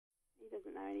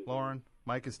doesn't know anything. Lauren,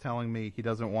 Mike is telling me he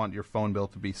doesn't want your phone bill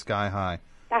to be sky high.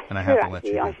 That's and I true, have to let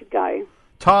actually. you I should go.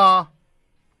 Ta!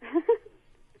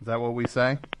 Is that what we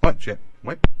say? What? Shit.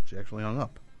 Wait, she actually hung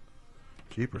up.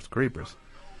 Jeepers creepers.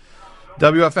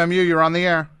 WFMU, you're on the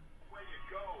air.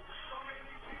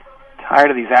 Tired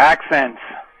of these accents.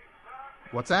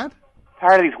 What's that?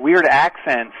 Tired of these weird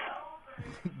accents.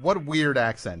 What weird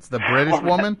accents? The British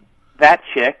woman? That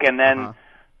chick, and then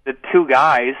the two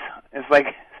guys. It's like,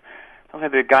 sounds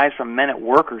like they're guys from Men at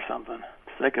Work or something.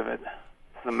 Sick of it.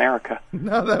 It's America.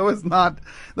 No, that was not.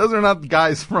 Those are not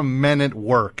guys from Men at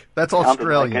Work. That's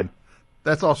Australian. Like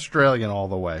that's Australian all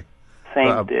the way.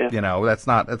 Same diff. You know, that's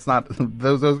not.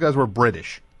 Those guys were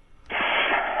British.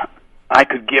 I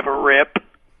could give a rip.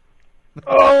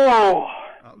 Oh,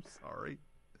 I'm sorry.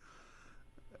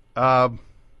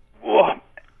 Whoa.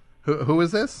 Who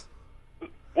is this?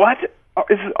 What?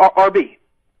 This is RB.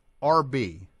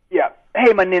 RB. Yeah.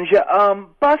 Hey, my ninja.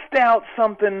 Bust out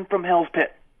something from Hell's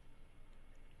Pit.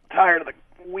 Tired of the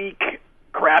weak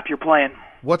crap you're playing.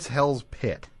 What's Hell's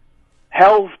Pit?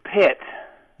 Hell's Pit.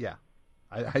 Yeah.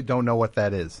 I don't know what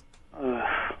that is.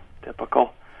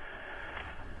 Typical.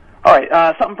 All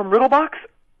right, something from Riddlebox?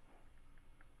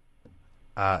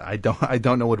 I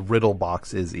don't know what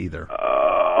Riddlebox is either.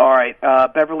 All right,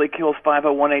 Beverly Kills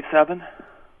 50187?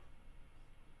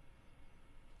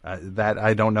 That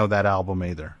I don't know that album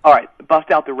either. All right,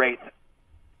 bust out The Wraith.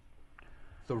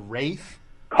 The Wraith?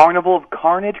 Carnival of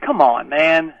Carnage? Come on,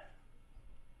 man.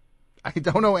 I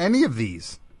don't know any of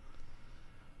these.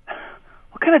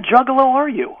 What kind of juggalo are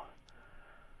you?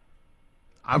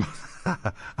 I'm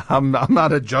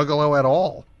not a juggalo at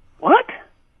all. What?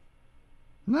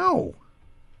 No.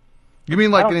 You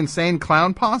mean like an Insane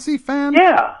Clown Posse fan?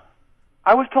 Yeah.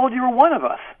 I was told you were one of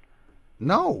us.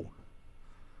 No.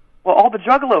 Well, all the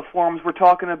Juggalo forums were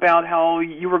talking about how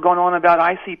you were going on about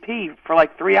ICP for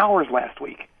like 3 hours last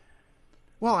week.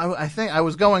 Well, I think I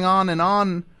was going on and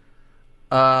on.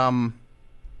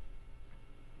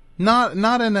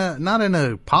 Not in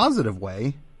a positive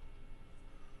way.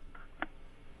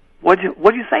 What'd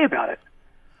you say about it?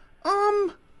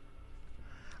 I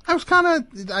was kind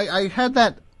of. I had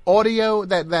that audio,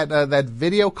 that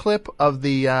video clip of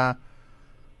the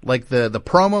like the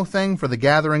promo thing for the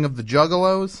gathering of the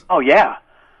Juggalos. Oh yeah.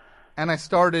 And I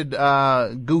started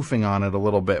goofing on it a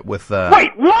little bit with.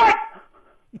 Wait, what?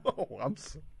 Oh,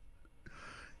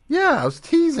 yeah, I was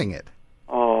teasing it.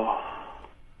 Oh.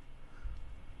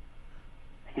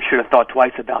 You should have thought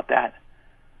twice about that.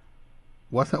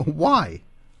 What? Why?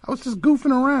 I was just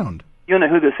goofing around. You don't know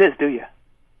who this is, do you?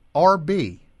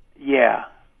 RB. Yeah.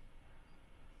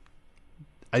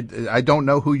 I don't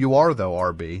know who you are, though,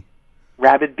 RB.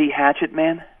 Rabid B.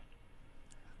 Hatchetman?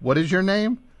 What is your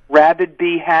name? Rabid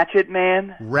B.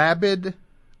 Hatchetman? Rabid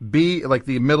B, like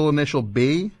the middle initial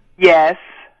B? Yes.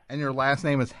 And your last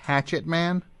name is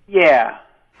Hatchetman? Yeah.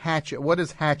 What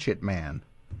is Hatchetman?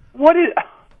 What is...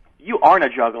 You aren't a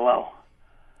juggalo.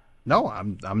 No,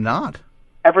 I'm not.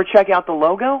 Ever check out the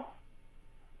logo?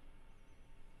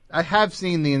 I have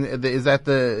seen is that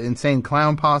the Insane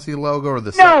Clown Posse logo or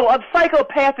the... No, of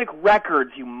Psychopathic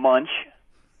Records, you munch.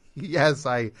 Yes,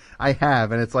 I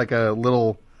have, and it's like a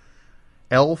little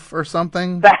elf or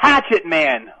something. The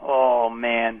Hatchetman. Oh,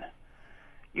 man.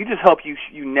 You just hope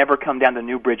you never come down to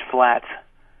Newbridge Flats.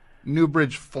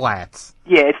 Newbridge Flats.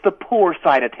 Yeah, it's the poor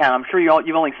side of town. I'm sure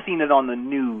you've only seen it on the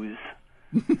news.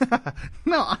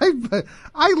 No,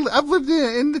 I've lived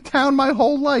in the town my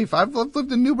whole life. I've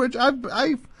lived in Newbridge. I've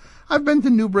been to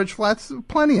Newbridge Flats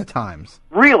plenty of times.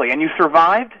 Really? And you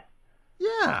survived?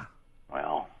 Yeah.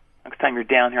 Well, next time you're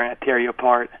down here, I'm gonna tear you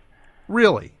apart.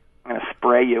 Really? I'm gonna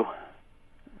spray you.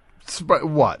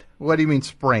 What? What do you mean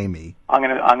spray me? I'm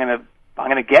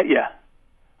gonna get you.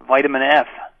 Vitamin F.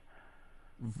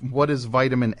 What is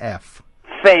vitamin F?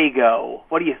 Fago.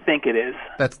 What do you think it is?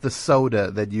 That's the soda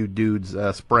that you dudes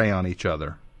spray on each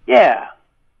other. Yeah.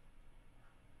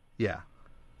 Yeah.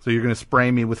 So you're going to spray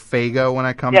me with Fago when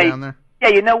I come down there? Yeah,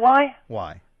 you know why?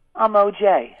 Why? I'm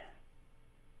OJ.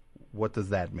 What does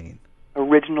that mean?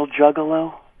 Original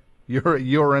Juggalo.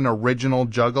 You're an original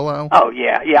Juggalo? Oh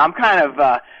yeah. I'm kind of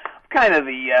the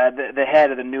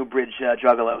head of the Newbridge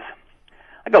Juggalos.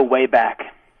 I go way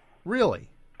back. Really?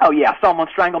 Oh yeah, I saw him on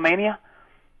Stranglemania.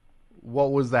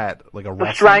 What was that? Like a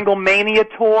wrestling? The Stranglemania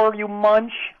tour, you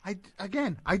munch. I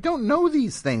don't know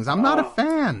these things. I'm not a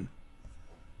fan.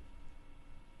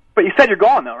 But you said you're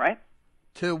going though, right?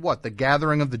 To what? The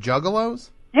gathering of the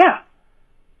Juggalos? Yeah.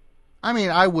 I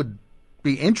mean, I would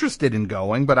be interested in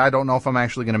going, but I don't know if I'm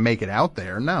actually going to make it out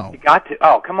there. No. You got to.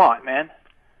 Oh, come on, man.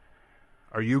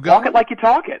 Are you going? Walk it like you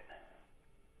talk it.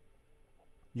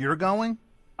 You're going?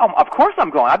 of course I'm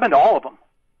going. I've been to all of them.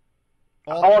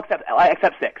 All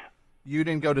except 6. You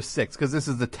didn't go to 6 because this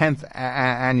is the 10th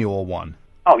annual one.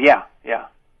 Oh yeah.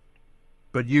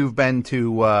 But you've been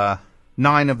to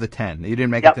 9 of the 10. You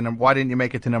didn't make it to number. Why didn't you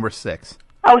make it to number 6?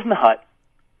 I was in the hut.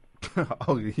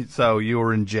 Oh, so you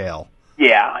were in jail.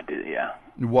 Yeah, I did. Yeah.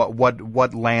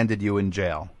 What landed you in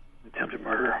jail? Attempted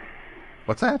murder.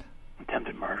 What's that?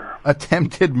 Attempted murder.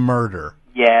 Attempted murder.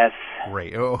 Yes.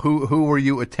 Great. Who were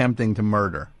you attempting to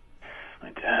murder?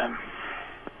 My dad.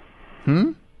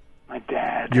 My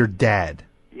dad. Your dad.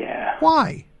 Yeah.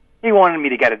 Why? He wanted me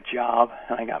to get a job,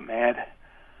 and I got mad.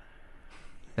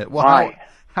 Well, Why?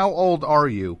 How old are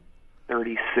you?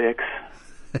 36.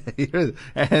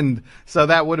 And so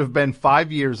that would have been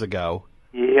 5 years ago.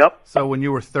 Yep. So when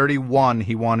you were 31,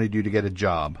 he wanted you to get a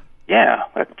job. Yeah,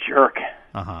 what a jerk.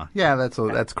 Yeah,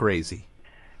 that's crazy.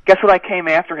 Guess what I came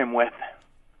after him with?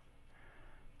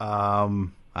 A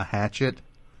hatchet?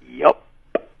 Yep.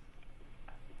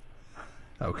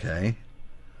 Okay.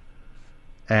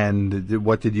 And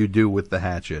what did you do with the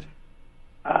hatchet?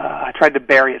 I tried to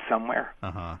bury it somewhere.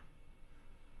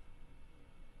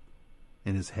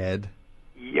 In his head?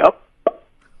 Yep.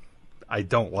 I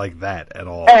don't like that at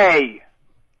all. Hey!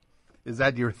 Is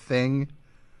that your thing?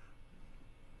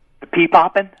 The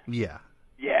pee-popping? Yeah.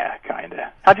 Yeah,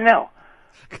 kinda. How'd you know?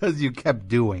 Because you kept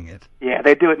doing it. Yeah,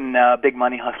 they do it in Big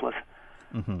Money Hustlers.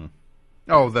 Mm-hmm.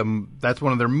 Oh, that's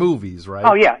one of their movies, right?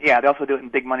 Oh, yeah. They also do it in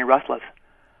Big Money Rustlers.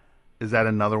 Is that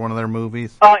another one of their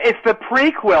movies? It's the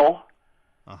prequel.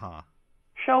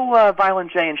 Show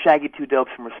Violent J and Shaggy 2 Dope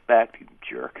some respect, you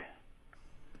jerk.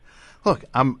 Look,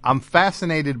 I'm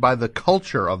fascinated by the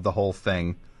culture of the whole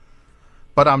thing,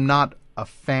 but I'm not a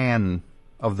fan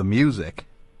of the music.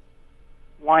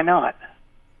 Why not?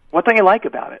 What don't you like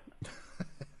about it?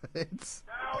 It's...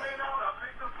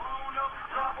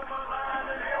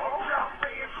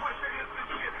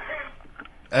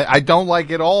 I don't like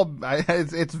it all.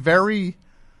 It's very...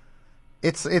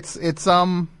 It's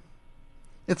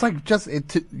like just...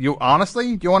 you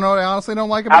honestly? Do you want to know what I honestly don't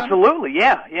like about it? Absolutely,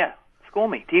 yeah. School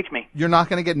me, teach me. You're not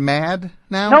going to get mad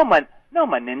now? No, my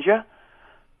ninja.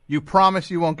 You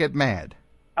promise you won't get mad?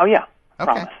 Oh, yeah.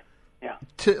 Okay. Promise. Yeah.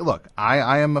 Look,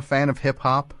 I am a fan of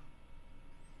hip-hop,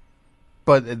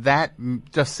 but that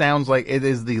just sounds like it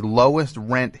is the lowest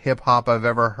rent hip-hop I've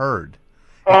ever heard.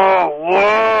 Oh,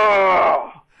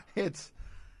 whoa! It's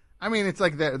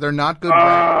like they're not good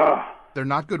they're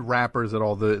not good rappers at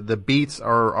all. The beats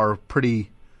are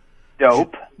pretty...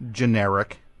 Dope.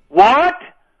 Generic. What?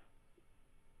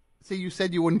 See, you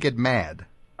said you wouldn't get mad.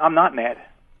 I'm not mad.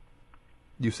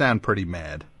 You sound pretty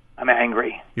mad. I'm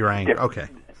angry. You're angry. Okay.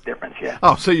 Difference, yeah.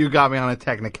 Oh, so you got me on a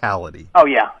technicality. Oh,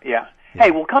 yeah.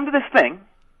 Hey, we'll come to this thing.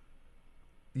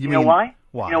 You know why?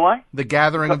 Why? You know why? The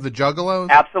gathering of the Juggalos?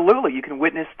 Absolutely. You can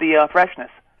witness the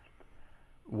freshness.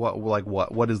 What? Like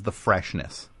what? What is the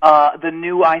freshness? The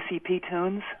new ICP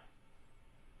tunes.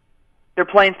 They're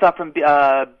playing stuff from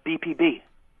BPB.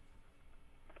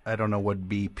 I don't know what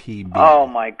BPB. Oh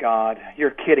my God,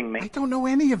 you're kidding me! I don't know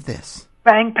any of this.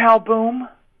 Bang Pow Boom.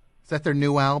 Is that their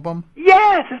new album?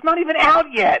 Yes, it's not even out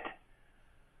yet.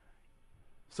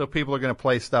 So people are going to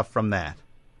play stuff from that.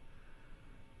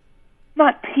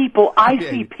 Not people.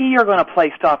 ICP are going to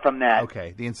play stuff from that.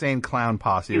 Okay, the Insane Clown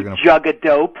Posse are going to.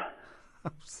 Juggadope.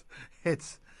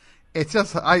 It's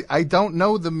just I don't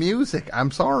know the music.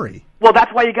 I'm sorry. Well,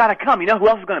 that's why you got to come. You know who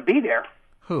else is going to be there?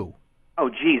 Who? Oh,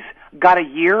 geez. Got a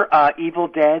Year, Evil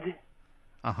Dead.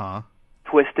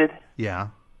 Twisted. Yeah.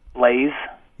 Blaze.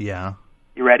 Yeah.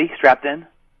 You ready? Strapped in?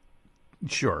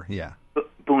 Sure, yeah.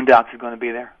 Boondocks are going to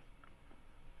be there.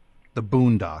 The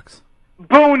Boondocks.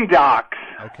 Boondocks!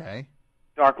 Okay.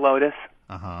 Dark Lotus.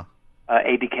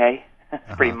 ABK.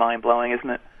 Pretty mind-blowing, isn't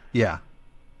it? Yeah.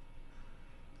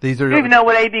 These are. You don't even know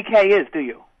what ABK is, do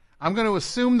you? I'm going to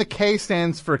assume the K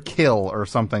stands for kill or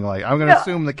something like. I'm going to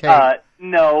assume the K.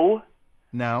 No.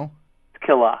 No? It's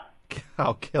Killa.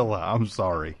 Oh, Killa. I'm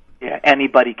sorry. Yeah,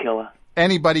 anybody Killa.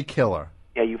 Anybody killer.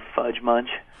 Yeah, you fudge munch.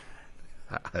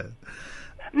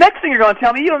 Next thing you're going to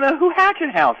tell me, you don't know who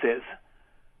Hatchet House is.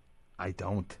 I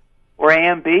don't. Or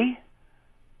AMB?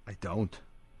 I don't.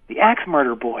 The Axe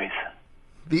Murder Boys.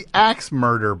 The Axe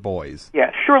Murder Boys.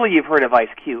 Yeah, surely you've heard of Ice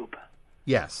Cube.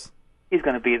 Yes. He's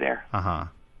going to be there.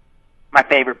 My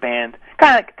favorite band.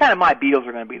 Kind of my Beatles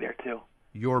are going to be there, too.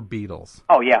 Your Beatles.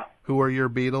 Oh, yeah. Who are your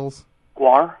Beatles?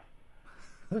 Guar.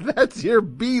 That's your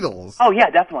Beatles. Oh, yeah,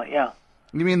 definitely, yeah.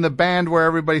 You mean the band where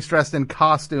everybody's dressed in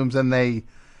costumes and they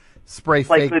spray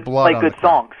fake blood on play good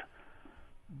songs.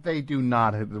 They do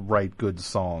not write good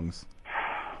songs.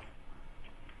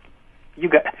 You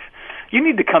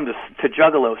need to come to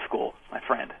Juggalo school, my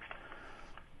friend.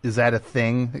 Is that a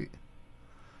thing?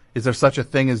 Is there such a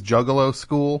thing as Juggalo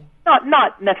school?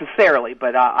 Not necessarily,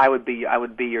 but I would be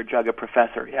your Jugga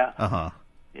professor. Yeah.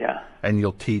 Yeah. And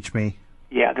you'll teach me.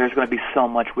 Yeah. There's going to be so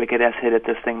much wicked ass hit at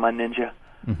this thing, my ninja.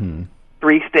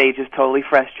 3 stages, totally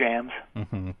fresh jams.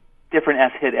 Different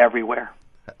ass hit everywhere.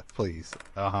 Please.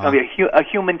 It's going to be a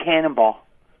human cannonball.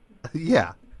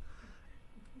 Yeah.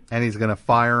 And he's going to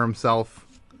fire himself,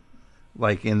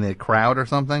 like, in the crowd or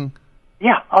something?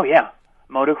 Yeah. Oh, yeah.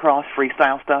 Motocross,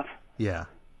 freestyle stuff. Yeah.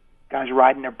 Guys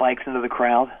riding their bikes into the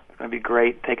crowd. It's going to be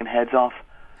great, taking heads off.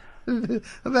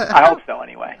 I hope so,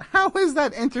 anyway. How is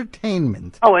that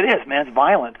entertainment? Oh, it is, man. It's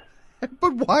violent.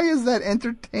 But why is that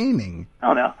entertaining? I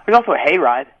don't know. There's also a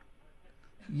hayride.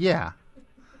 Yeah.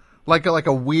 Like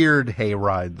a weird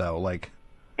hayride, though. Like.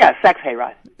 Yeah, sex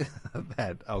hayride.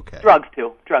 Okay. Drugs,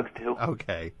 too.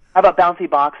 Okay. How about bouncy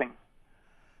boxing?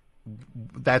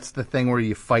 That's the thing where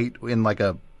you fight in like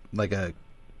an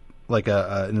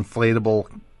inflatable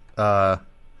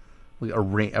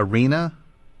arena?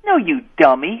 No, you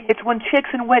dummy. It's when chicks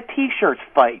in wet T-shirts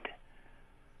fight.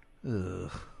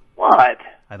 Ugh. What?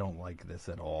 I don't like this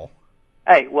at all.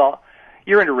 Hey, well,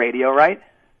 you're into radio, right?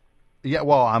 Yeah,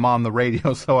 well, I'm on the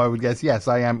radio, so I would guess, yes,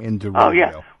 I am into radio. Oh,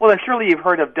 yeah. Well, then surely you've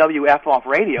heard of WFMU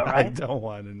radio, right? I don't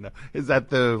want to know. Is that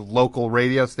the local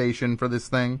radio station for this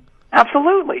thing?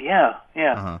 Absolutely, yeah.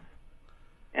 Yeah,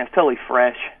 it's totally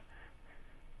fresh.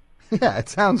 Yeah, it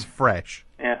sounds fresh.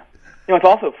 Yeah. You know what's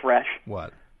also fresh?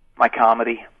 What? My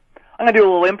comedy. I'm going to do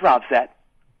a little improv set.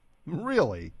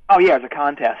 Really? Oh, yeah, it's a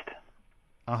contest.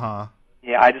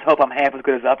 Yeah, I just hope I'm half as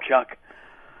good as Upchuck.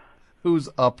 Who's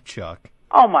Upchuck?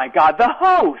 Oh, my God, the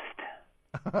host!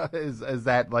 Is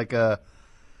that like a...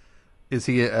 Is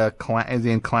he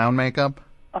in clown makeup?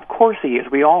 Of course he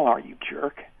is. We all are, you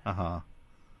jerk.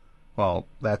 Well,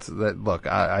 look,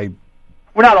 I...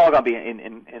 We're not all going to be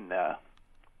in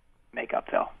makeup,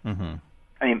 though. I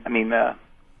mean,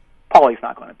 Paulie's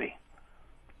not going to be.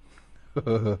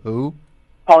 Who?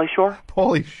 Pauly Shore?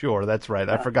 Pauly Shore, that's right.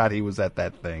 I forgot he was at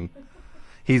that thing.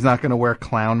 He's not going to wear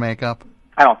clown makeup?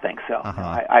 I don't think so.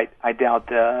 I doubt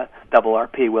Double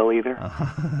RP will either.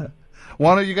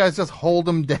 Why don't you guys just hold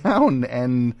him down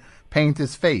and paint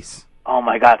his face? Oh,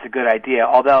 my God, it's a good idea.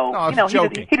 Although,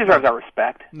 he deserves our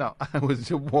respect. No,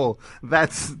 well,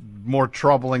 that's more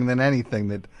troubling than anything,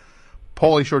 that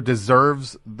Pauly Shore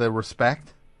deserves the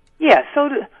respect? Yeah, so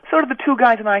do the 2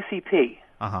 guys in ICP.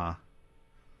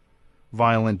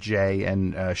 Violent J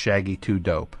and Shaggy 2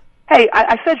 Dope. Hey,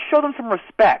 I said show them some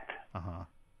respect.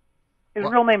 His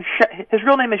real name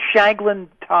is Shaglin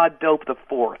Todd Dope the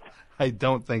Fourth. I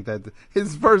don't think that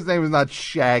his first name is not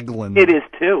Shaglin. It is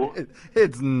too.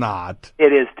 It's not.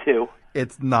 It is too.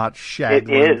 It's not Shaglin.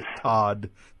 It is. Todd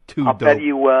 2 I'll Dope.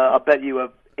 I'll bet you a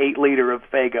 8-liter of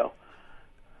Faygo.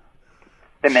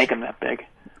 They make them that big.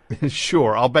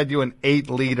 Sure, I'll bet you an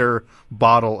 8-liter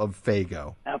bottle of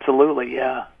Faygo. Absolutely,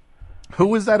 yeah. Who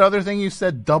was that other thing you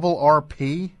said? Double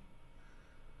RP?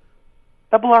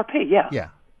 Double RP, yeah. Yeah.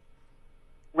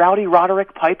 Rowdy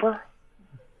Roderick Piper?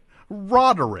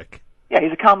 Roderick? Yeah,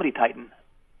 he's a comedy titan.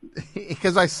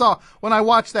 Because I saw, when I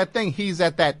watched that thing, he's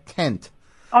at that tent.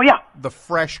 Oh, yeah. The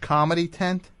Fresh Comedy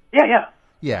tent? Yeah.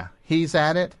 Yeah, he's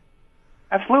at it?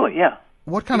 Absolutely, yeah.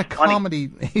 What kind of comedy?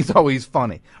 He's always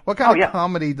funny. What kind of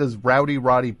comedy does Rowdy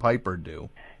Roddy Piper do?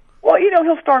 Well,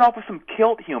 he'll start off with some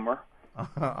kilt humor.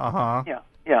 Yeah.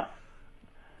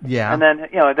 And then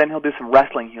he'll do some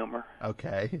wrestling humor.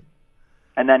 Okay.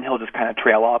 And then he'll just kind of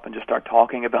trail off and just start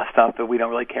talking about stuff that we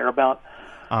don't really care about.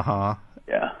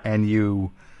 Yeah. And do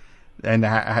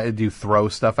you throw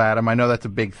stuff at him? I know that's a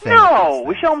big thing. No,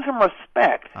 we show him some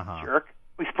respect, jerk.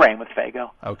 We spray him with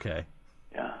Faygo. Okay.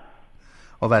 Yeah.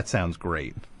 Well, that sounds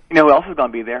great. You know who else is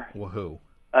going to be there? Well, who?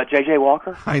 J.J.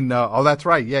 Walker. I know. Oh, that's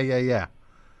right. Yeah.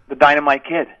 The Dynamite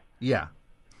Kid. Yeah.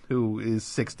 Who is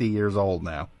 60 years old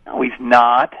now. No, he's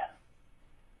not.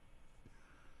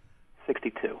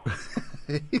 62.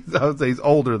 I would say he's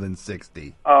older than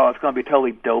 60. Oh, it's going to be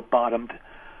totally dope-bottomed.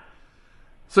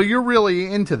 So you're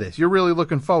really into this. You're really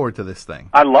looking forward to this thing.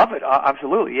 I love it.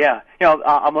 Absolutely, yeah.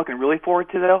 I'm looking really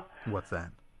forward to, though. What's that?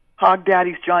 Hog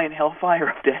Daddy's Giant Hellfire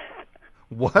of Death.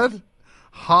 What?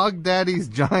 Hog Daddy's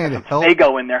Giant Hellfire?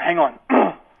 Faygo in there. Hang on.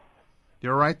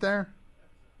 You're right there?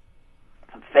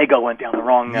 Faygo went down the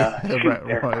wrong chute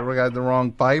there. We got the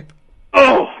wrong pipe?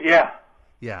 Oh, yeah.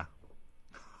 Yeah.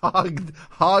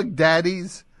 Hog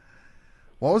Daddy's?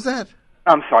 What was that?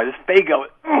 I'm sorry, this Faygo.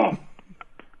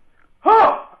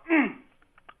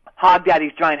 Hog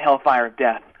Daddy's Giant Hellfire of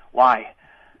Death. Why?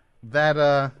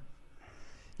 That,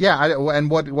 yeah, and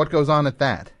what goes on at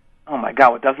that? Oh my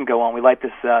God, what doesn't go on? We light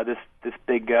this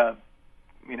big,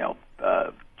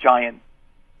 giant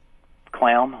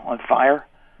clown on fire.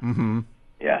 Mm-hmm.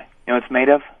 Yeah. You know what it's made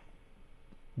of?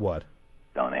 What?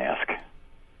 Don't ask.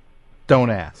 Don't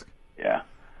ask. Yeah.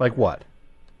 Like what?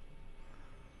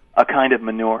 A kind of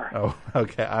manure. Oh,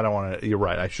 okay. I don't want to. You're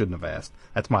right. I shouldn't have asked.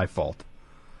 That's my fault.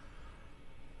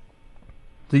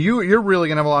 So you're really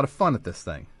gonna have a lot of fun at this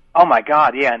thing. Oh my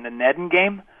God! Yeah, and the Nedden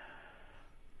game.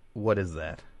 What is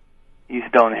that? You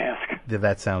just don't ask.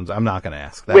 That sounds. I'm not gonna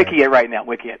ask. That Wiki it right now.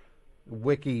 Wiki it.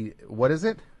 Wiki. What is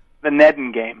it? The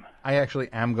Nedden game. I actually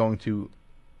am going to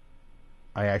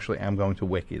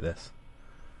wiki this.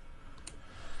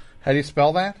 How do you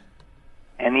spell that?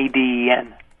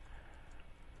 Nedden.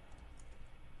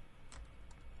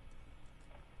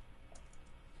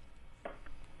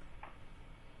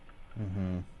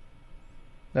 Mm-hmm.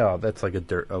 No, that's like a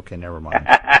dirt. Okay, never mind.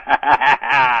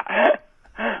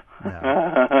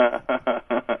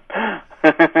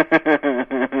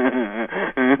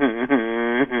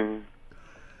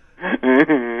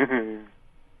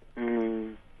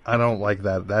 I don't like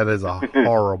that. That is a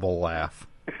horrible laugh.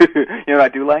 You know what I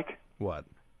do like? What?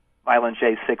 Violent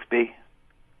J's 6B.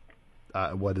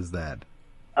 What is that?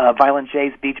 Violent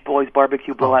J's Beach Boys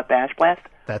Barbecue Blowout Bash Blast.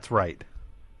 That's right.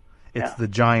 It's the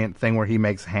giant thing where he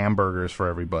makes hamburgers for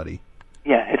everybody.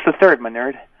 Yeah, it's the third, my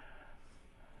nerd.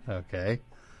 Okay.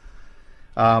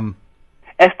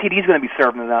 STD's going to be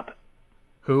serving it up.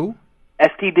 Who?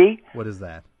 STD. What is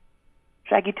that?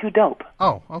 Shaggy 2 Dope.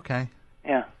 Oh, okay.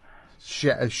 Yeah.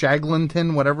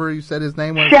 Shaglinton, whatever you said his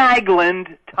name was?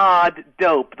 Shagland Todd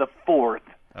Dope the Fourth.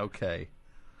 Okay.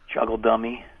 Juggle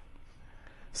dummy.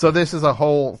 So this is a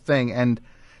whole thing. And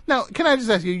now, can I just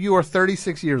ask you, you are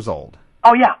 36 years old.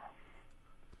 Oh, yeah.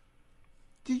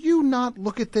 Do you not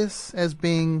look at this as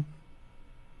being,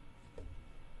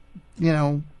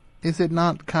 is it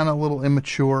not kind of a little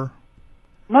immature?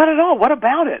 Not at all. What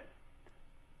about it?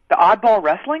 The oddball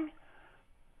wrestling?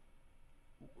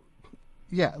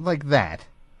 Yeah, like that.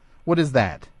 What is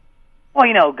that?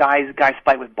 Well, guys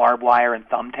fight with barbed wire and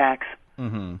thumbtacks.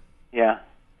 Mm-hmm. Yeah.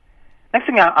 Next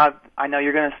thing I know,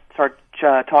 you're going to start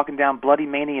talking down Bloody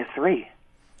Mania 3.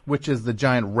 Which is the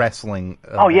giant wrestling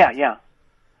event. Oh, yeah, yeah.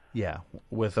 Yeah,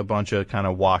 with a bunch of kind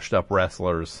of washed-up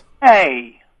wrestlers.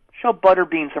 Hey, show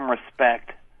Butterbean some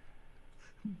respect.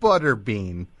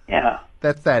 Butterbean? Yeah.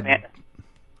 That's that...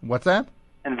 What's that?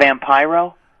 And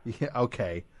Vampiro? Yeah,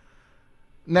 okay.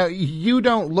 Now, you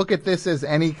don't look at this as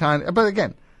any kind... But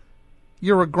again,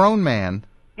 you're a grown man.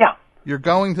 Yeah. You're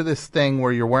going to this thing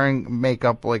where you're wearing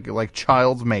makeup like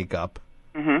child's makeup.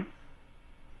 Mm-hmm.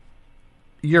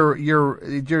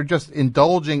 You're just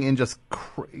indulging in just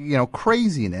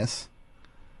craziness,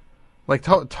 like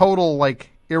total like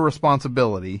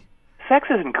irresponsibility. Sex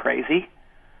isn't crazy.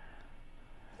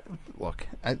 Look,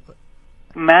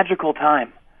 magical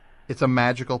time. It's a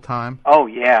magical time. Oh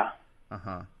yeah.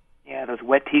 Uh-huh. Yeah, those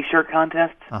wet T-shirt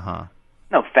contests. Uh-huh.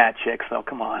 No fat chicks though.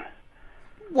 Come on.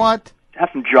 What? Have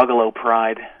some Juggalo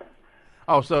pride.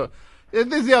 Oh, so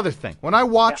there's the other thing. When I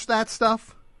watch that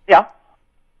stuff. Yeah.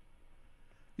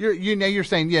 You're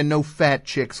saying, yeah, no fat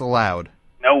chicks allowed.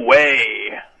 No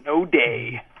way. No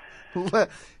day.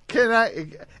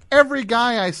 Every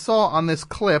guy I saw on this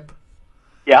clip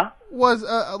was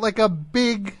like a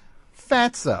big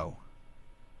fatso.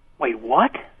 Wait,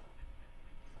 what?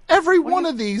 Every one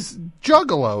of these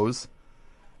juggalos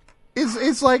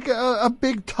is like a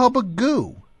big tub of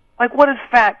goo. Like, what is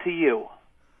fat to you?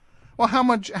 Well, how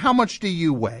much do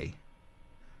you weigh?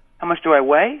 How much do I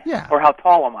weigh? Yeah. Or how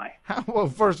tall am I? Well,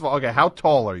 first of all, okay, how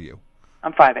tall are you?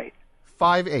 I'm 5'8".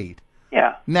 5'8".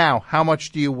 Yeah. Now, how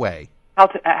much do you weigh?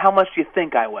 How much do you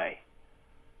think I weigh?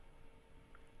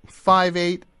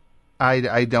 5'8".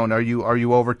 I don't. Are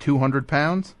you over 200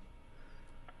 pounds?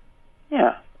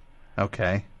 Yeah.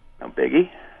 Okay. No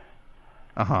biggie.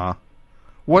 Uh-huh.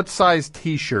 What size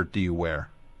T-shirt do you wear?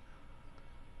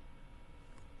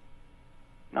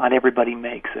 Not everybody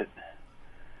makes it.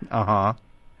 Uh-huh.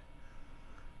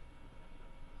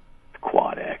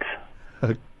 Quad X.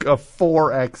 A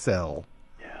 4XL.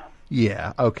 Yeah.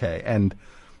 Yeah, okay. And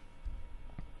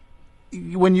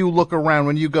when you look around,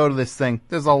 when you go to this thing,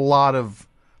 there's a lot of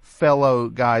fellow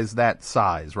guys that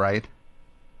size, right?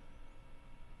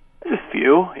 There's a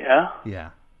few, yeah.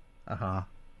 Yeah. Uh-huh.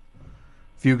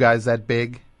 Few guys that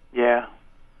big? Yeah.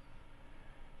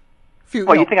 Few.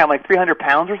 Well, you think I'm like 300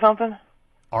 pounds or something?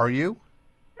 Are you?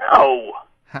 No.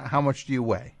 How much do you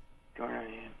weigh?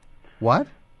 298. What?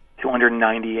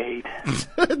 298.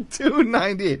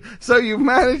 298. So you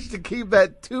managed to keep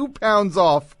that 2 pounds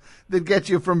off that gets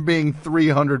you from being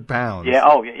 300 pounds. Yeah.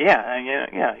 Oh, yeah.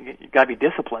 You got to be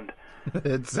disciplined.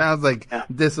 It sounds like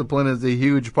discipline is a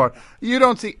huge part. You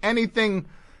don't see anything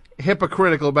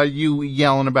hypocritical about you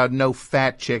yelling about no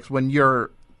fat chicks when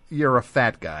you're a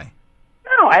fat guy.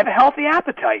 No, I have a healthy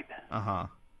appetite. Uh-huh.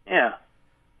 Yeah.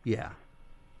 Yeah.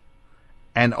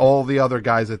 And all the other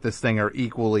guys at this thing are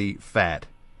equally fat.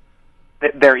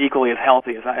 They're equally as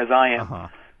healthy as I am. Uh-huh.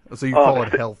 So you call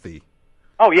it healthy.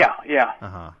 Oh, yeah, yeah.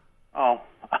 Uh-huh. Oh,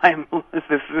 this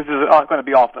is going to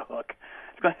be off the hook.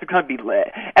 It's going to be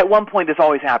lit. At one point, this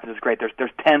always happens. It's great.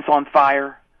 There's tents on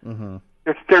fire. Mm-hmm.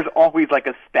 There's always like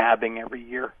a stabbing every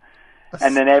year.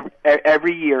 And then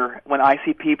every year when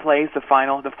ICP plays the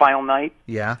final night,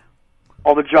 yeah,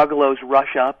 all the Juggalos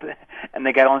rush up and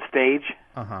they get on stage.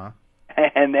 Uh-huh.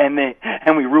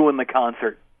 And we ruin the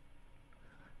concert.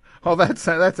 Oh, that's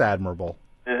admirable.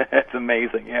 It's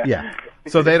amazing, yeah. Yeah.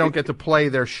 So they don't get to play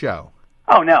their show.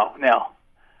 Oh, no.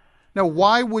 Now,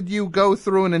 why would you go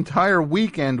through an entire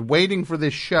weekend waiting for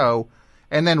this show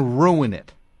and then ruin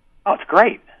it? Oh, it's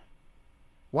great.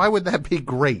 Why would that be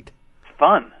great? It's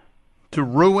fun. To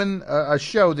ruin a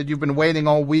show that you've been waiting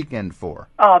all weekend for.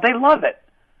 Oh, they love it.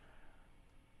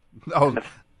 Oh,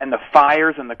 and the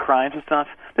fires and the crimes and stuff.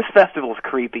 This festival is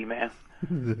creepy, man.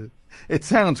 It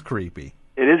sounds creepy.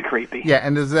 It is creepy. Yeah,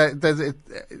 and does it?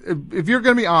 If you're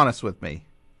going to be honest with me,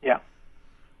 yeah,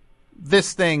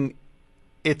 this thing,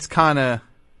 it's kind of,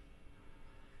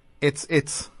 it's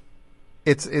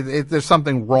there's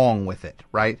something wrong with it,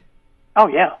 right? Oh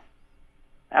yeah,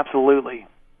 absolutely.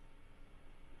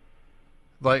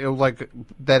 Like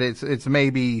that it's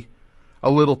maybe a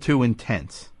little too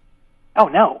intense. Oh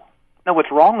no,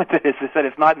 what's wrong with it is that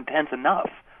it's not intense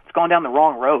enough. It's gone down the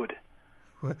wrong road.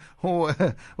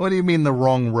 What do you mean the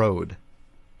wrong road?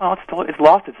 Well, it's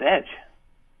lost its edge.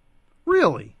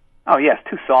 Really? Oh yeah, it's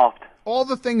too soft. All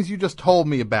the things you just told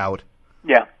me about.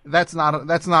 Yeah. That's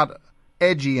not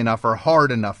edgy enough or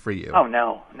hard enough for you. Oh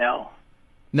no.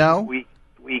 No?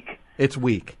 Weak. It's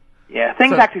weak. Yeah,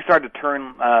 things actually started to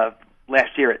turn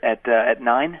last year at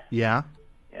 9. Yeah.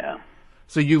 Yeah.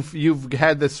 So you've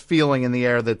had this feeling in the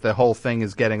air that the whole thing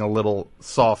is getting a little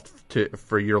soft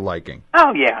for your liking.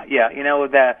 Oh yeah. You know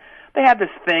that they have this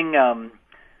thing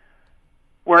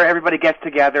where everybody gets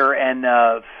together and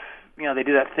they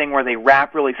do that thing where they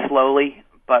rap really slowly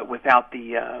but without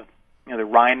the the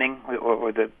rhyming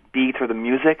or the beats or the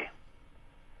music.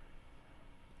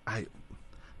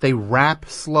 They rap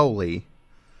slowly.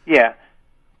 Yeah.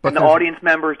 But and the audience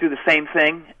members do the same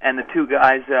thing, and the two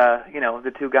guys,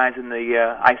 the two guys in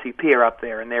the ICP are up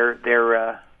there, and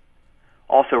they're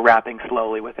also rapping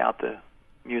slowly without the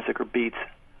music or beats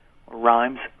or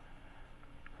rhymes.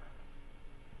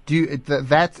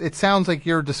 It sounds like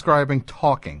you're describing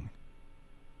talking.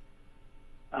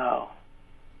 Oh.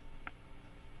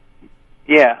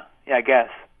 Yeah, I guess.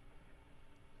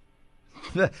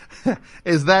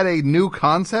 Is that a new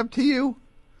concept to you?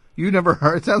 You never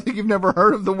heard? It sounds like you've never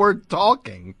heard of the word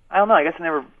talking. I don't know. I guess I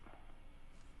never.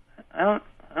 I don't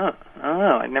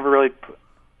know. I never really.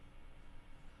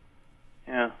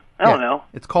 Yeah. I don't know.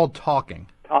 It's called talking.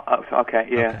 Oh, okay.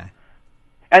 Yeah. Okay.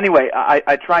 Anyway,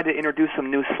 I tried to introduce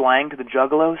some new slang to the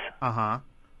Juggalos. Uh-huh.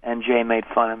 And Jay made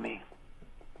fun of me.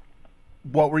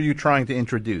 What were you trying to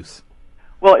introduce?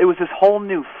 Well, it was this whole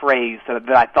new phrase that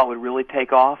I thought would really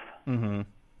take off. Mm-hmm.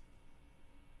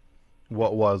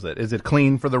 What was it? Is it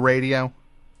clean for the radio?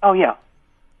 Oh, yeah.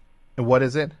 And what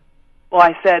is it? Well,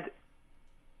 I said...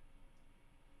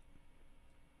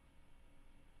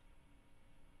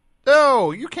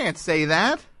 No, you can't say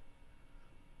that.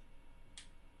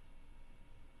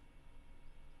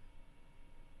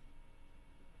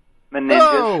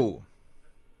 Ninjas.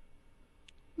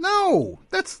 No,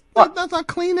 that's not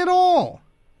clean at all.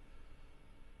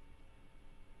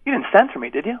 You didn't censor me,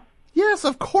 did you? Yes,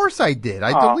 of course I did.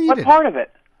 I deleted what part of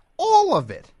it? All of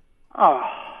it. Oh.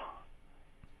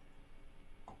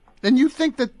 Then you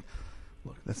think that...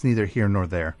 Look, that's neither here nor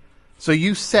there. So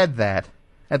you said that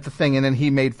at the thing, and then he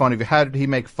made fun of you. How did he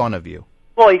make fun of you?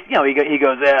 Well, he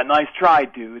goes, yeah, nice try,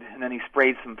 dude. And then he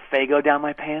sprayed some Faygo down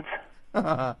my pants.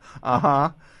 Uh-huh.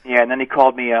 Yeah, and then he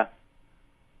called me a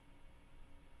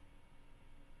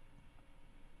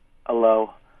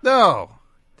low. No.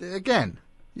 Again,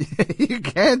 you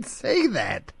can't say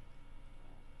that.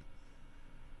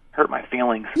 Hurt my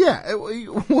feelings. Yeah.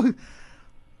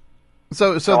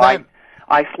 So that...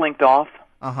 I slinked off.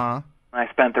 Uh-huh. And I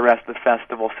spent the rest of the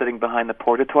festival sitting behind the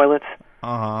porta toilets.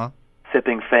 Uh-huh.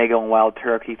 Sipping Faygo and Wild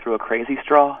Turkey through a crazy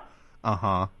straw.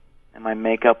 Uh-huh. And my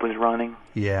makeup was running.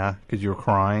 Yeah, because you were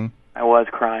crying. I was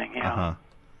crying, yeah. Uh-huh.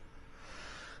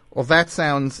 Well, that's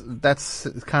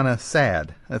kind of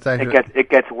sad. That's actually... It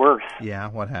gets worse. Yeah,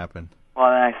 what happened? Well,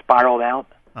 then I spiraled out.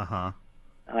 Uh-huh.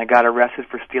 And I got arrested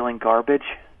for stealing garbage.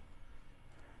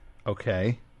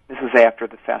 Okay. This was after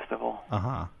the festival.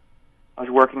 Uh-huh. I was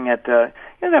working at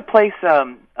that place,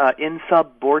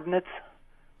 Insubordinates,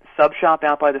 the sub shop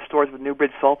out by the stores with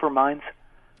Newbridge sulfur mines.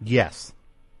 Yes.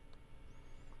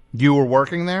 You were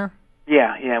working there?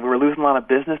 Yeah. We were losing a lot of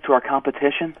business to our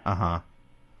competition. Uh-huh.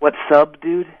 What sub,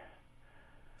 dude?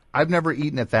 I've never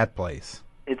eaten at that place.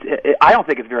 I don't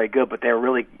think it's very good, but they're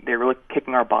really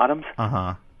kicking our bottoms.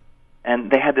 Uh-huh.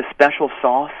 And they had this special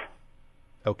sauce.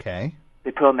 Okay. They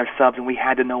put on their subs, and we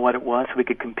had to know what it was so we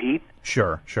could compete.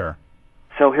 Sure.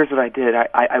 So here's what I did.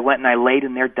 I went and I laid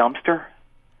in their dumpster.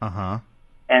 Uh-huh.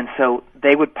 And so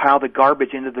they would pile the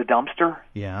garbage into the dumpster.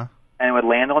 Yeah. And it would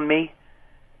land on me.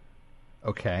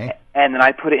 Okay. And then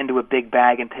I put it into a big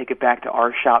bag and take it back to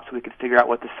our shop so we could figure out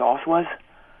what the sauce was.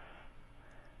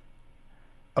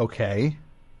 Okay.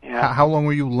 Yeah. How long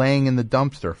were you laying in the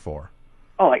dumpster for?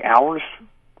 Oh, like hours.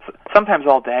 Sometimes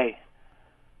all day.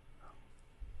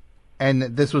 And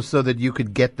this was so that you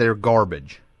could get their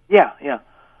garbage? Yeah.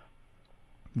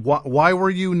 Why were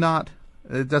you not...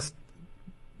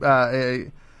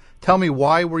 tell me,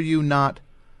 why were you not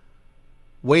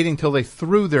waiting till they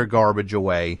threw their garbage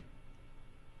away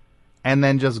and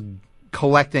then just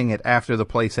collecting it after the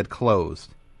place had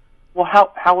closed? Well,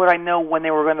 how would I know when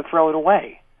they were going to throw it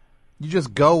away? You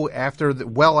just go after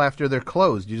they're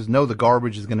closed. You just know the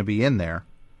garbage is going to be in there.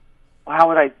 Well, how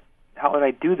would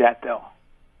I do that though?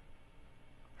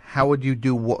 How would you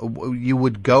do? You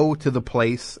would go to the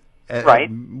place.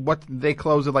 Right. What they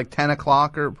close at like 10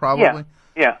 o'clock or probably.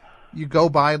 Yeah. You go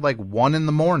by like 1 in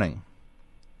the morning.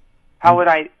 How would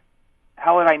I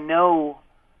know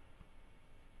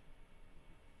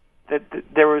that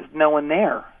there was no one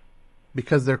there?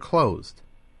 Because they're closed.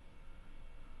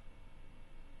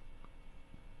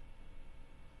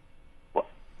 Well,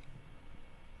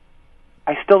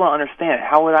 I still don't understand it.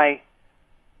 How would I...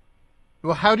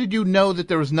 Well, how did you know that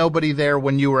there was nobody there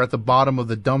when you were at the bottom of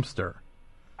the dumpster?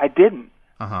 I didn't.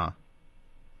 Uh-huh.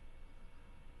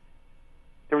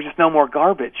 There was just no more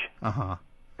garbage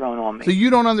thrown on me. So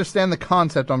you don't understand the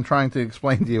concept I'm trying to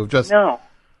explain to you. No.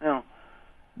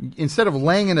 Instead of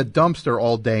laying in a dumpster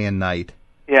all day and night,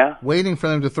 waiting for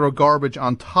them to throw garbage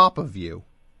on top of you,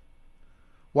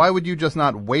 why would you just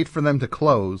not wait for them to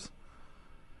close,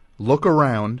 look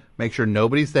around, make sure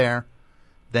nobody's there,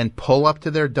 then pull up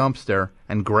to their dumpster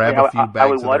and grab a few bags I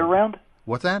would what around?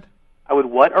 What's that? I would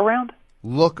what around?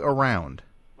 Look around.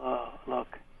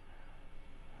 Look.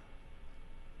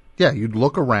 Yeah, you'd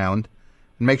look around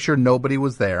and make sure nobody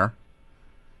was there,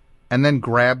 and then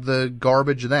grab the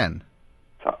garbage then.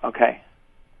 So, okay.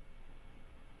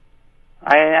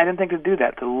 I didn't think to do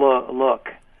that, to look.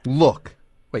 Look.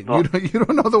 Wait, look. You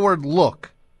don't know the word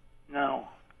look? No.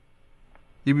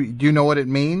 Do you know what it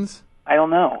means? I don't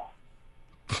know.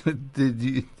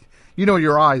 You know what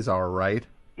your eyes are, right?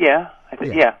 Yeah.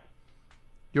 Yeah.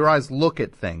 Your eyes look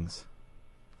at things.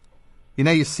 You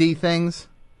know you see things?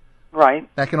 Right.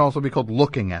 That can also be called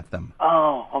looking at them.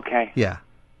 Oh, okay. Yeah.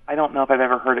 I don't know if I've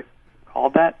ever heard it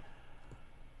called that.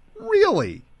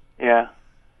 Really? Yeah.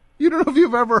 You don't know if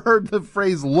you've ever heard the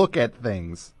phrase look at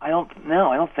things. I don't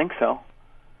think so.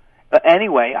 But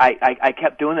anyway, I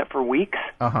kept doing it for weeks.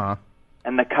 Uh-huh.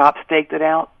 And the cops staked it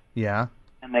out. Yeah.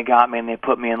 And they got me and they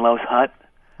put me in Lowe's hut.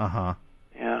 Uh-huh.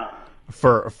 Yeah.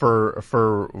 For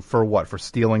what? For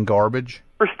stealing garbage?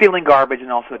 For stealing garbage and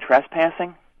also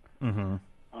trespassing. Mm-hmm.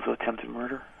 Also attempted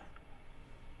murder.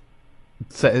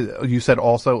 So, you said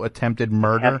also attempted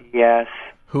murder? Yes.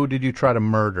 Who did you try to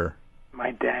murder?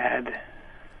 My dad.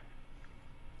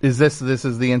 Is this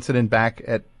the incident back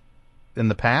in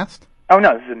the past? Oh,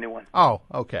 no, this is a new one. Oh,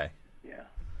 okay. Yeah.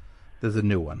 This is a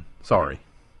new one. Sorry.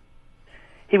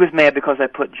 He was mad because I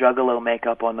put Juggalo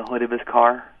makeup on the hood of his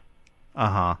car.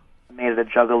 Uh-huh. I made it a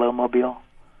Juggalo mobile.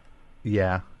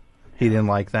 Yeah. He didn't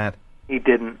like that? He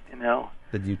didn't,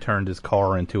 That you turned his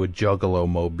car into a Juggalo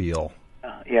mobile.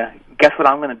 Yeah. Guess what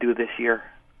I'm going to do this year?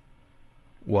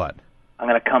 What? I'm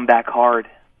going to come back hard.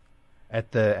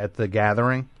 At the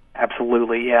gathering?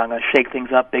 Absolutely, yeah. I'm going to shake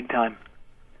things up big time.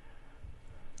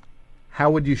 How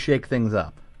would you shake things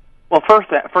up? Well, first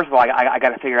of all, I got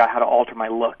to figure out how to alter my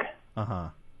look. Uh-huh.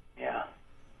 Yeah.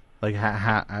 Like,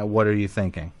 what are you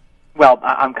thinking? Well,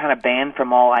 I'm kind of banned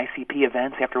from all ICP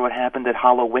events after what happened at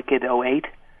Hollow Wicked 08.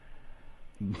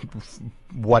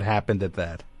 What happened at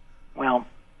that? Well,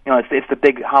 it's the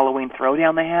big Halloween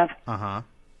throwdown they have. Uh-huh.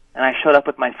 And I showed up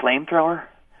with my flamethrower.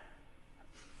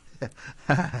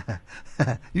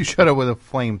 You showed up with a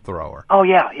flamethrower. Oh,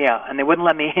 yeah, and they wouldn't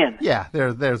let me in. Yeah,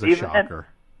 there's a shocker.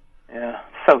 Yeah,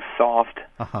 so soft.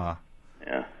 Uh-huh.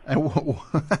 Yeah. And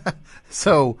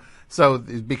so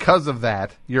because of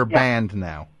that, you're banned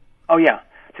now. Oh, yeah.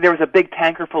 So there was a big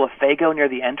tanker full of Faygo near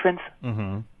the entrance,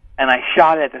 and I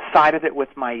shot at the side of it with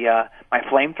my my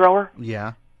flamethrower.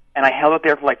 Yeah. And I held it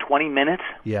there for like 20 minutes.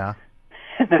 Yeah.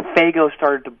 And the Faygo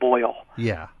started to boil.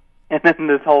 Yeah. And then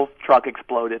this whole truck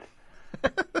exploded.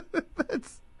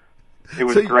 It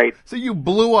was great. So you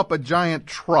blew up a giant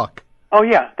truck. Oh,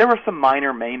 yeah. There was some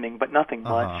minor maiming, but nothing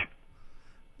much.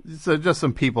 So just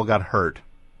some people got hurt.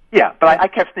 Yeah, but I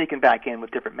kept sneaking back in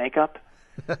with different makeup.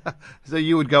 So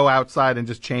you would go outside and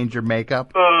just change your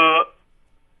makeup?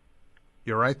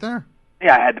 You're right there?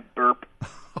 Yeah, I had to burp.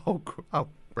 Oh,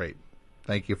 great.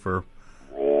 Thank you for...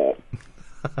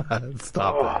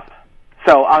 Stop that.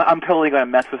 So I'm totally going to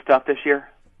mess with stuff this year.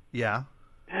 Yeah?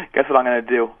 Guess what I'm going to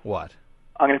do? What?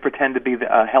 I'm going to pretend to be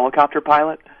the helicopter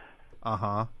pilot.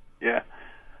 Uh-huh. Yeah.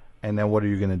 And then what are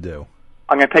you going to do?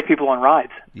 I'm going to take people on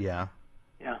rides. Yeah.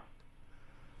 Yeah.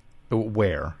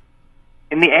 Where?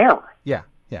 In the air. Yeah,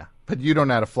 yeah. But you don't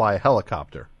know how to fly a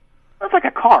helicopter. That's like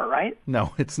a car, right?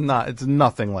 No, it's not. It's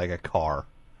nothing like a car.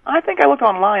 I think I looked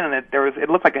online and it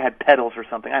looked like it had pedals or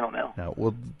something. I don't know. No,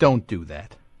 well, don't do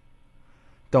that.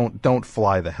 Don't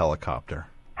fly the helicopter.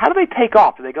 How do they take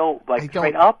off? Do they go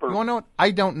straight up? Or? You want to know?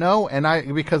 I don't know,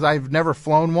 because I've never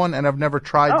flown one and I've never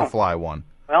tried to fly one.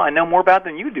 Well, I know more about it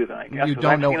than you do, then I guess. You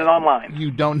don't know. I've seen it online.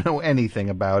 You don't know anything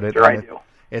about it. Sure, I do.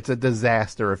 It's a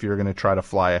disaster if you're going to try to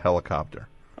fly a helicopter.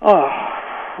 Oh,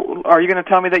 are you going to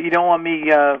tell me that you don't want me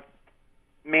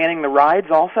manning the rides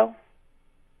also?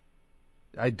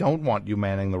 I don't want you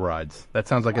manning the rides. That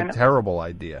sounds like a terrible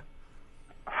idea.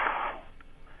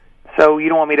 So you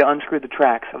don't want me to unscrew the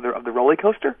tracks of the roller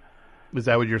coaster? Is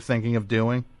that what you're thinking of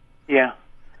doing? Yeah.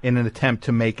 In an attempt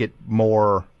to make it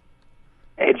more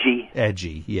edgy.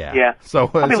 Edgy, yeah. Yeah.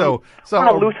 So I'm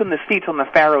gonna loosen the seats on the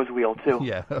Pharaoh's wheel too.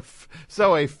 Yeah.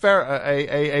 So a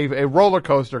roller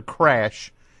coaster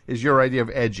crash is your idea of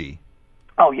edgy.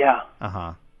 Oh yeah.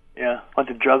 Uh-huh. Yeah. A bunch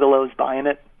of Juggalos buying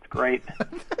it. It's great.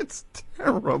 That's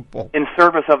terrible. In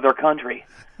service of their country.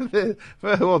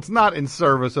 Well, it's not in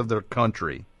service of their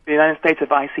country. The United States of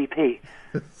ICP.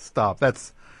 Stop.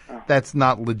 That's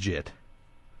not legit.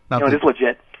 It is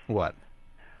legit. What?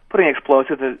 Putting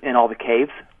explosives in all the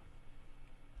caves.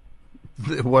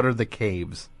 What are the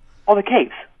caves? All the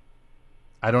caves.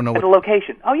 I don't know. At the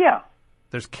location. Oh, yeah.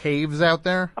 There's caves out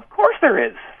there? Of course there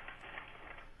is.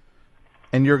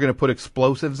 And you're going to put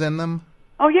explosives in them?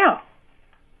 Oh, yeah.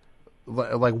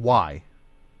 Like why?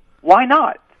 Why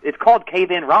not? It's called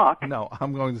cave-in rock. No,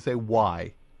 I'm going to say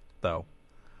why, though.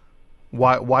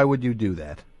 Why would you do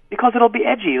that? Because it'll be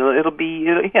edgy. It'll be,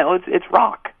 it's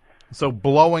rock. So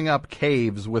blowing up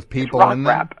caves with people in them?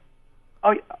 Rap.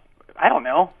 Oh, I don't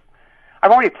know.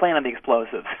 I've already planted the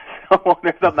explosives, so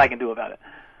there's nothing I can do about it.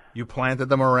 You planted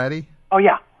them already? Oh,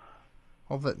 yeah.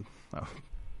 Well,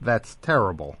 that's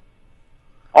terrible.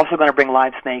 Also going to bring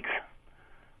live snakes.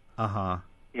 Uh-huh.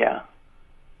 Yeah.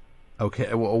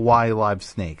 Okay, well, why live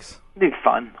snakes? It'd be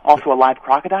fun. Also a live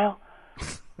crocodile.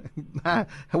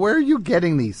 Where are you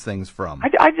getting these things from?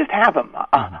 I just have them.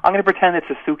 I'm going to pretend it's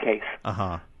a suitcase.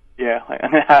 Uh-huh. Yeah,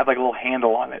 I'm going to have like a little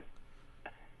handle on it.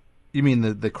 You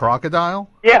mean the crocodile?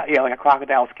 Yeah, like a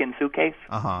crocodile skin suitcase.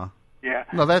 Uh-huh. Yeah.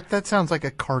 No, that sounds like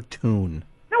a cartoon.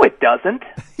 No, it doesn't.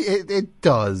 It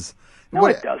does. No,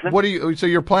 it doesn't. So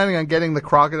you're planning on getting the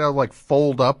crocodile like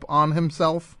fold up on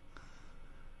himself?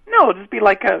 No, it'll just be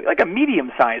like a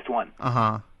medium-sized one.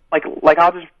 Uh-huh. Like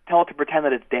I'll just tell it to pretend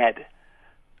that it's dead.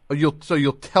 Oh,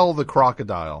 you'll tell the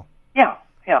crocodile. Yeah.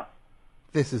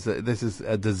 This is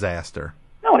a disaster.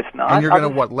 No, it's not. And you're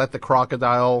going to let the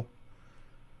crocodile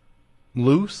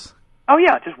loose? Oh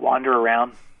yeah, just wander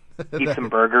around, eat some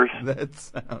burgers. That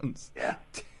sounds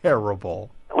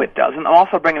terrible. No, it doesn't. I'm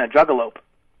also bringing a juggalo.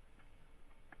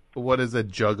 What is a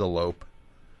juggalo?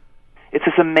 It's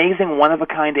this amazing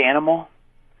one-of-a-kind animal.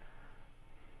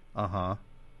 Uh-huh.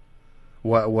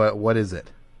 What is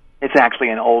it? It's actually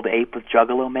an old ape with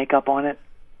Juggalo makeup on it.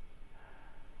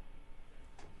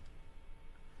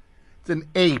 It's an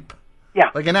ape.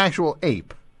 Yeah. Like an actual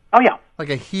ape. Oh yeah. Like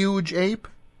a huge ape?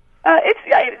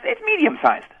 It's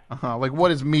medium-sized. Uh-huh. Like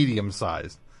what is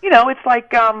medium-sized? It's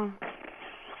like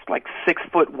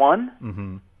 6'1".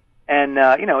 Mm-hmm. And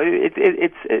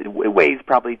it weighs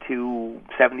probably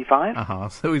 275. Uh-huh.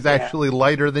 So he's actually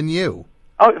lighter than you.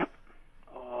 Oh,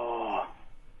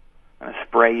 I'm going to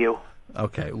spray you.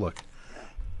 Okay, look.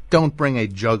 Don't bring a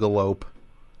juggalo.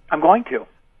 I'm going to.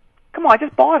 Come on, I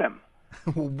just bought him.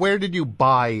 Where did you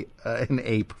buy an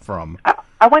ape from?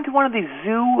 I went to one of these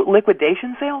zoo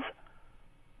liquidation sales.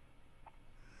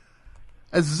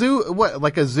 A zoo? What,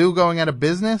 like a zoo going out of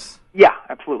business? Yeah,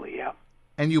 absolutely, yeah.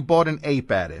 And you bought an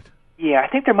ape at it? Yeah, I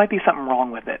think there might be something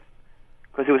wrong with it.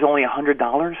 Because it was only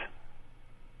 $100.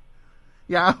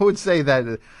 Yeah, I would say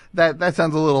that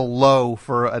sounds a little low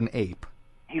for an ape.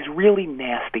 He's really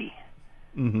nasty.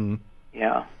 Mm-hmm.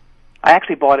 Yeah. I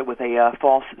actually bought it with a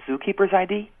false zookeeper's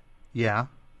ID. Yeah.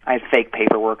 I had fake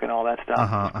paperwork and all that stuff.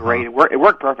 Uh-huh, it was great. It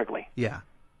worked perfectly. Yeah.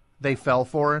 They fell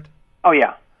for it? Oh,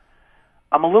 yeah.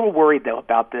 I'm a little worried, though,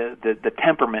 about the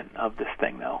temperament of this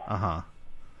thing, though. Uh-huh.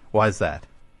 Why is that?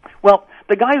 Well,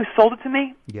 the guy who sold it to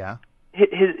me, yeah,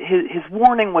 his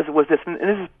warning was this, and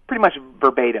this is pretty much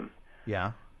verbatim.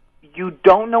 Yeah. You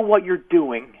don't know what you're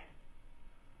doing.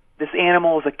 This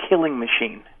animal is a killing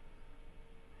machine.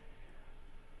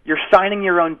 You're signing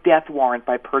your own death warrant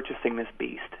by purchasing this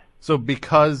beast. So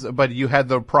but you had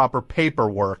the proper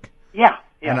paperwork. Yeah.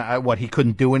 And he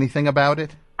couldn't do anything about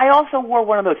it? I also wore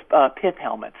one of those pith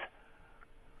helmets.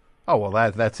 Oh, well,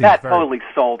 that seems that totally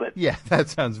sold it. Yeah, that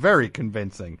sounds very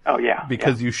convincing. Oh, yeah.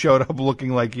 Because you showed up looking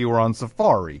like you were on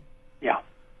safari. Yeah.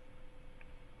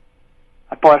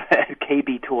 I bought it at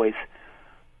KB Toys.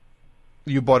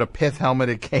 You bought a pith helmet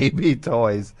at KB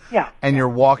Toys. Yeah. And you're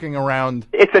walking around.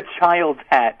 It's a child's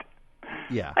hat.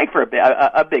 Yeah. Like for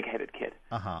a big-headed kid.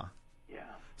 Uh-huh. Yeah.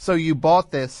 So you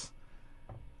bought this.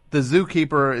 The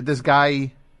zookeeper, this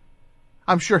guy,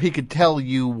 I'm sure he could tell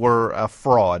you were a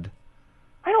fraud.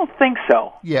 I don't think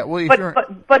so. Yeah, well,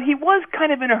 but he was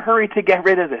kind of in a hurry to get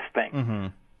rid of this thing. Mm-hmm.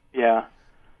 Yeah.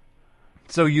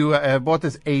 So you bought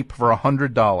this ape for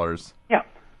 $100. Yeah.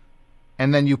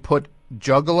 And then you put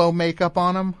Juggalo makeup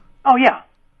on him? Oh, yeah.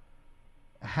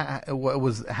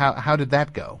 How did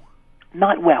that go?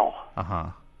 Not well. Uh-huh.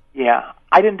 Yeah.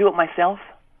 I didn't do it myself.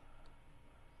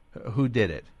 Who did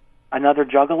it? Another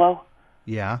Juggalo.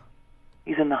 Yeah.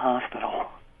 He's in the hospital.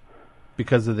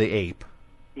 Because of the ape?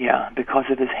 Yeah, because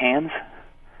of his hands.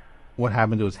 What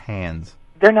happened to his hands?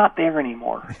 They're not there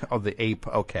anymore. Oh, the ape.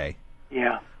 Okay.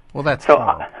 Yeah. Well, that's so.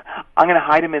 I'm going to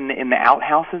hide him in the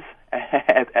outhouses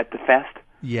at the fest.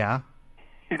 Yeah.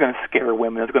 He's going to scare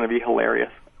women. It's going to be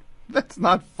hilarious. That's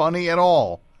not funny at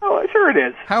all. Oh, sure it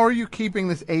is. How are you keeping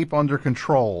this ape under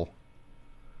control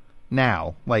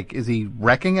now? Like, is he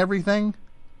wrecking everything?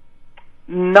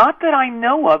 Not that I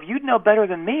know of. You'd know better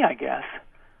than me, I guess.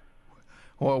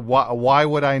 Well, why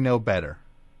would I know better?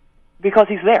 Because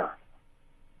he's there.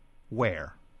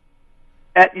 Where?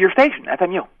 At your station,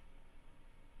 FMU.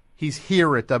 He's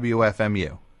here at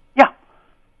WFMU. Yeah.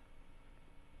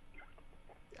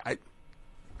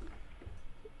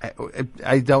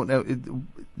 I don't know.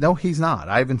 No, he's not.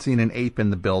 I haven't seen an ape in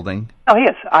the building. Oh, he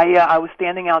is. I was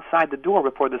standing outside the door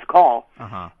before this call,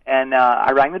 and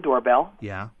I rang the doorbell.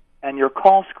 Yeah. And your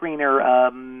call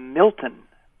screener, Milton,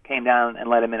 came down and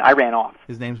let him in. I ran off.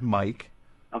 His name's Mike.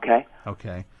 Okay.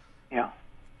 Okay. Yeah.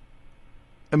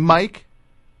 And Mike?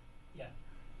 Yeah.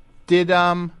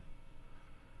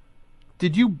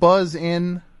 Did you buzz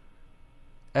in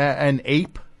an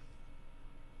ape?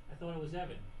 I thought it was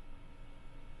Evan.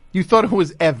 You thought it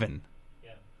was Evan?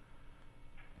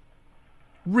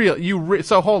 Yeah.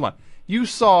 So hold on.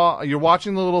 You're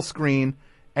watching the little screen,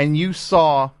 and you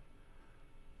saw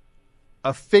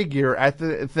a figure at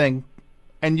the thing,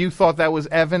 and you thought that was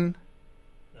Evan?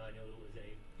 No, I knew it was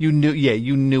Abe.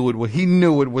 You knew it was. He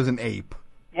knew it was an ape.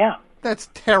 Yeah. That's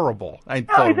terrible. He's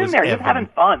in there. He's having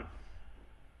fun.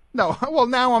 No, well,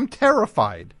 now I'm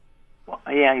terrified. Well,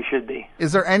 yeah, he should be.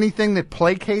 Is there anything that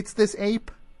placates this ape?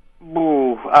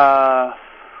 Ooh,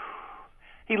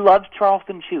 he loves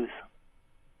Charleston chews.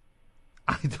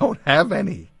 I don't have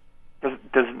any.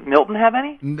 Does Milton have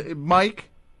any? Mike,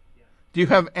 do you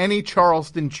have any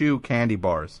Charleston Chew candy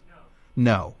bars?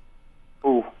 No.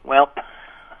 Ooh, well,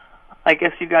 I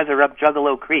guess you guys are up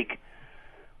Juggalo Creek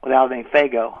without any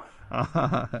Faygo.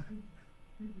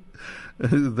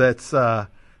 That's so.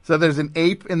 There's an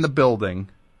ape in the building.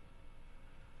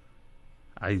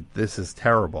 This is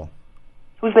terrible.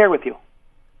 Who's there with you?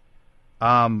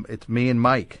 It's me and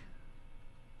Mike.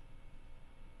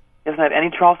 He doesn't have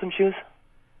any Charleston shoes?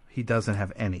 He doesn't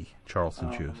have any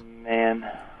Charleston shoes. Man.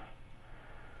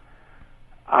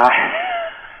 I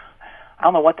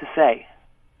don't know what to say.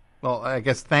 Well, I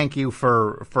guess thank you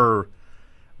for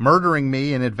murdering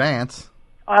me in advance.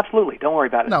 Oh, absolutely. Don't worry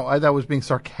about it. No, that was being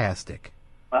sarcastic.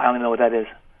 I don't even know what that is.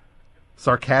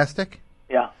 Sarcastic?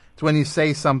 Yeah. It's when you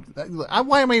say something.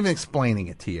 Why am I even explaining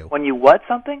it to you? When you what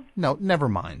something? No, never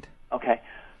mind. Okay.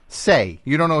 Say.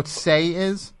 You don't know what say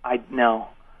is? No.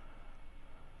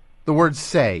 The word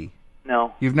say.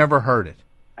 No. You've never heard it?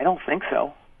 I don't think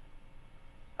so.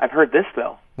 I've heard this,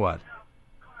 though. What?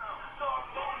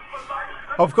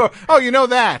 Of course. Oh, you know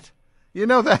that. You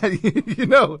know that. You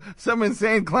know some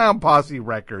Insane Clown Posse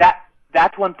record.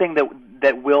 That's one thing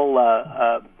that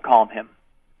will calm him.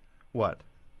 What?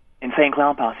 Insane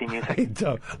Clown Posse music. I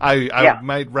don't. I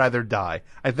might rather die.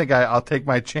 I think I'll take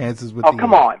my chances with. Oh,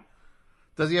 come on.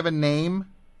 Does he have a name?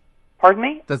 Pardon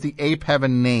me? Does the ape have a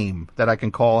name that I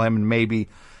can call him, and maybe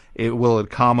will it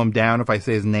calm him down if I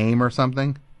say his name or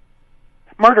something?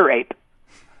 Murder Ape.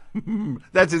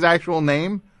 That's his actual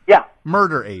name? Yeah.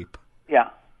 Murder Ape. Yeah.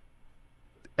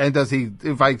 And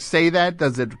if I say that,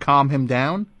 does it calm him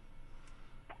down?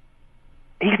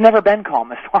 He's never been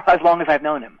calm as long as I've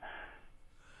known him.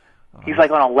 He's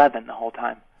like on 11 the whole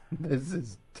time. This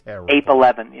is terrible. Ape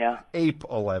 11, yeah. Ape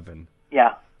 11.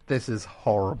 Yeah. This is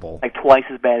horrible. Like twice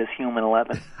as bad as human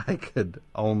 11. I could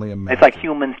only imagine. It's like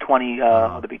humans 20,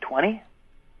 would it be 20?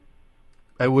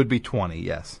 It would be 20,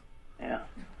 yes. Yeah.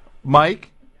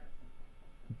 Mike,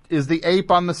 is the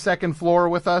ape on the second floor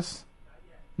with us?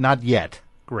 Not yet.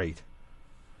 Great.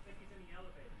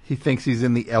 He thinks he's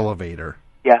in the elevator.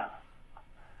 Yeah.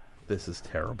 This is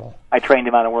terrible. I trained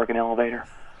him how to work an elevator.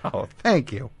 Oh,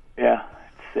 thank you. Yeah,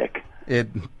 it's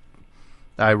sick.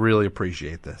 I really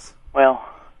appreciate this. Well,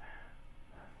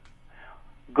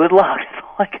 good luck. That's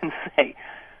all I can say.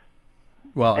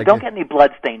 Well, and don't get any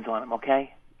blood stains on him,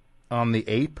 okay? On the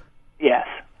ape? Yes.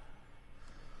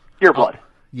 Your blood.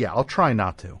 Yeah, I'll try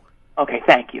not to. Okay,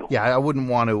 thank you. Yeah, I wouldn't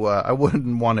want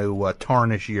to.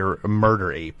 Tarnish your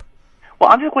murder ape. Well,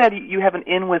 I'm just glad you have an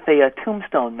in with a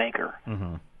tombstone maker.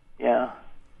 Mm-hmm. Yeah.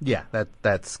 Yeah,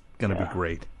 that's gonna be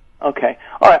great. Okay.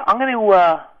 All right. I'm gonna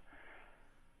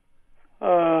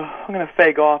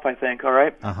fag off. I think. All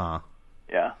right.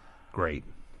 Yeah. Great.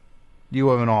 You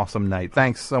have an awesome night.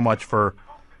 Thanks so much for.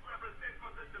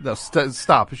 No,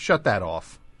 stop. Shut that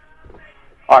off.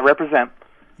 All right. Represent.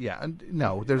 Yeah.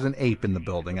 No, there's an ape in the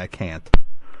building. I can't.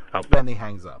 Oh, then he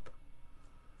hangs up.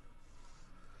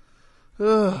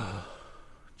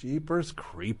 Jeepers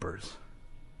creepers.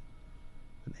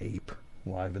 An ape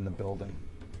live in the building.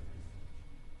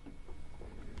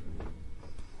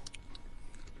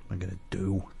 What am I going to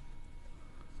do?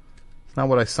 It's not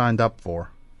what I signed up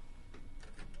for.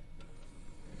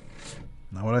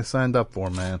 Not what I signed up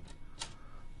for, man.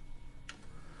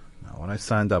 Not what I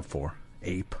signed up for.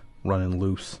 Ape running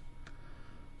loose.